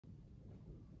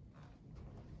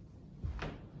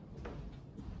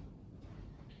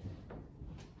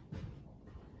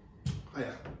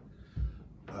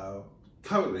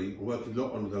currently I'm working a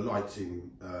lot on the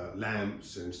lighting,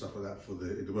 lamps and stuff like that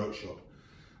in the workshop.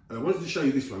 And I wanted to show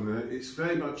you this one. It's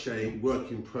very much a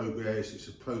work in progress, it's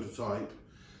a prototype,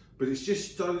 but it's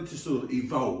just started to sort of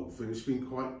evolve, and it's been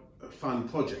quite a fun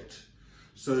project.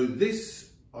 So this,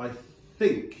 I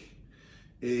think,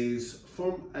 is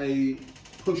from a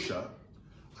pusher.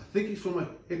 I think it's from a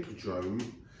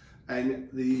Hippodrome, and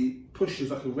the pusher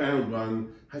is like a round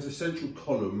one, has a central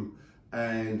column,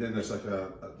 and then there's like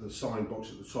the sign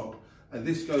box at the top, and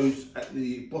this goes at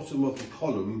the bottom of the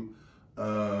column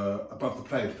above the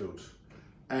playing field,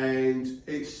 and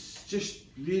it's just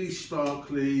really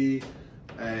sparkly,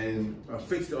 and I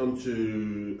fixed it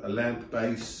onto a lamp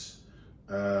base,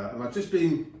 and I've just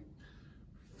been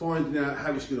finding out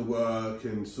how it's going to work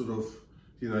and sort of,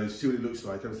 you know, see what it looks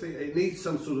like. And I think it needs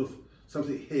some sort of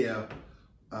something here.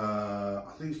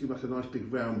 I think it's going to make a nice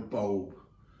big round bulb.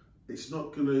 It's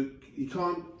not going to, you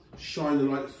can't shine the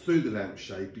light through the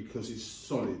lampshade because it's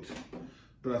solid.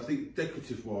 But I think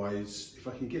decorative wise, if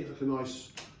I can get like a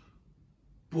nice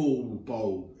ball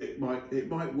bulb, it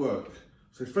might work.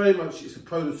 So it's very much, it's a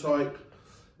prototype.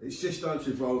 It's just starting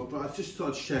to evolve, but I've just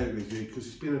started sharing it with you because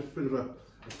it's been a bit of a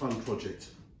fun project.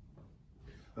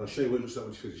 And I'll show you what it looks like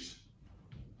when it's finished.